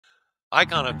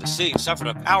Icon of the Sea suffered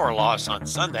a power loss on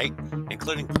Sunday,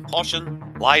 including propulsion,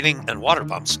 lighting, and water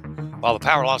pumps. While the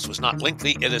power loss was not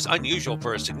lengthy, it is unusual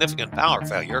for a significant power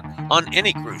failure on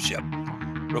any cruise ship.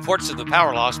 Reports of the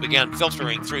power loss began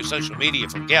filtering through social media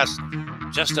from guests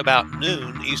just about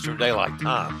noon Eastern Daylight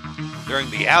Time. During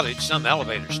the outage, some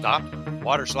elevators stopped,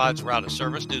 water slides were out of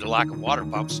service due to lack of water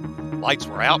pumps, lights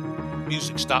were out,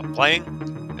 music stopped playing,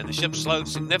 and the ship slowed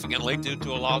significantly due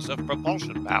to a loss of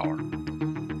propulsion power.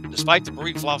 Despite the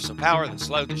brief loss of power that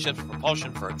slowed the ship's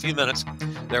propulsion for a few minutes,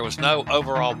 there was no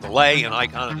overall delay in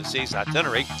Icon of the Sea's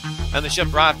itinerary, and the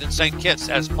ship arrived in St. Kitts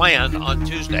as planned on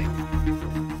Tuesday.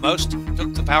 Most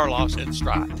took the power loss in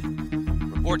stride.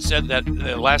 Reports said that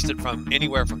it lasted from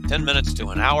anywhere from 10 minutes to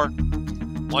an hour.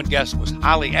 One guest was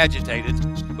highly agitated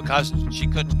because she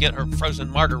couldn't get her frozen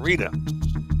margarita.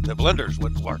 The blenders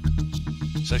wouldn't work,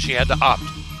 so she had to opt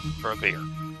for a beer.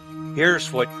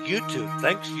 Here's what YouTube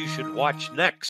thinks you should watch next.